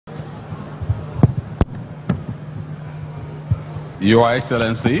Your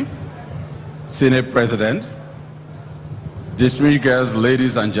Excellency, Senate President, distinguished guests,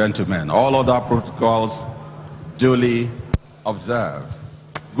 ladies and gentlemen, all other protocols duly observed.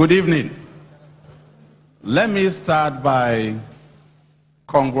 Good evening. Let me start by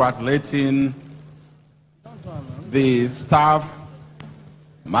congratulating the staff,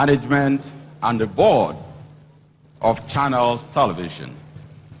 management, and the board of Channels Television,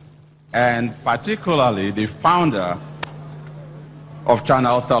 and particularly the founder of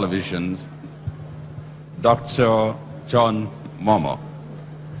Channels Television, Dr. John Momoh.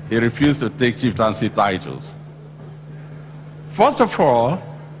 He refused to take chieftaincy titles. First of all,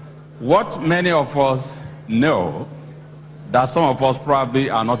 what many of us know that some of us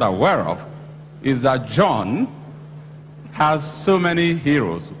probably are not aware of is that John has so many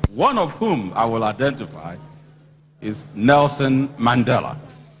heroes, one of whom I will identify is Nelson Mandela.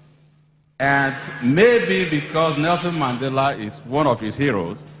 And maybe because Nelson Mandela is one of his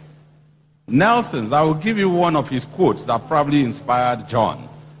heroes, I will give you one of his quotes that probably inspired John.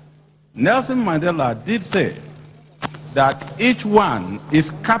 Nelson Mandela did say that each one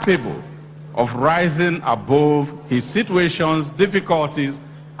is capable of rising above his situations, difficulties,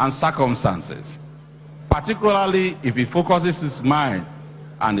 and circumstances, particularly if he focuses his mind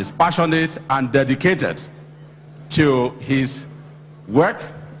and is passionate and dedicated to his work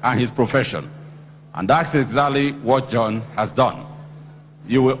and his profession. And that's exactly what John has done.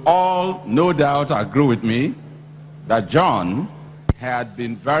 You will all no doubt agree with me that John had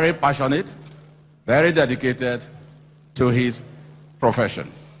been very passionate, very dedicated to his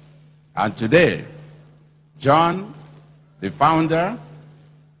profession. And today, John, the founder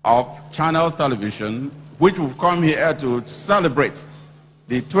of Channels Television, which will come here to celebrate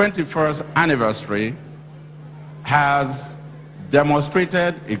the 21st anniversary, has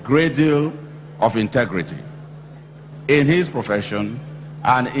demonstrated a great deal of integrity in his profession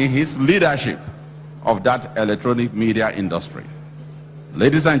and in his leadership of that electronic media industry.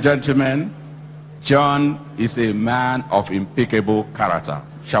 Ladies and gentlemen, John is a man of impeccable character.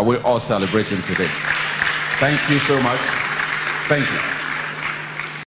 Shall we all celebrate him today? Thank you so much. Thank you.